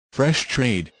Fresh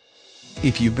trade.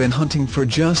 If you've been hunting for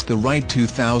just the right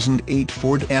 2008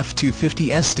 Ford F-250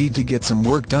 SD to get some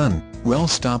work done, well,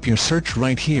 stop your search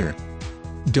right here.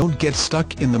 Don't get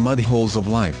stuck in the mud holes of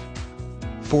life.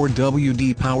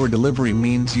 4WD power delivery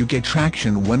means you get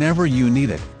traction whenever you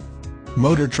need it.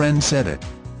 Motor Trend said it.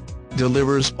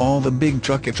 Delivers all the big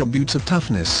truck attributes of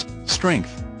toughness,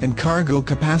 strength, and cargo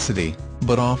capacity,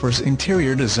 but offers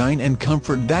interior design and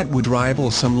comfort that would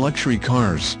rival some luxury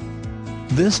cars.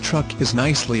 This truck is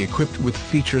nicely equipped with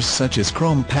features such as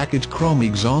chrome package, chrome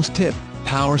exhaust tip,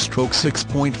 power stroke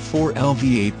 6.4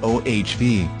 LV8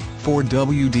 OHV,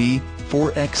 4WD,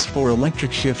 4x4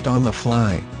 electric shift on the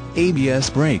fly, ABS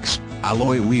brakes,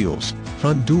 alloy wheels,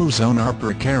 front dual-zone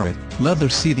upper carrot, leather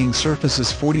seating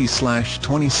surfaces,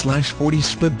 40/20/40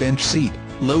 split bench seat,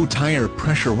 low tire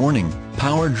pressure warning,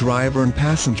 power driver and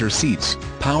passenger seats,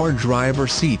 power driver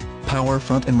seat, power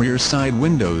front and rear side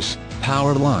windows,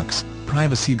 power locks,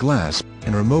 privacy glass,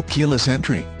 and remote keyless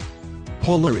entry.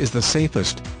 Polar is the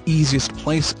safest, easiest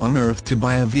place on earth to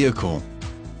buy a vehicle.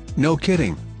 No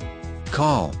kidding.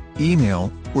 Call, email,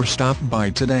 or stop by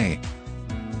today.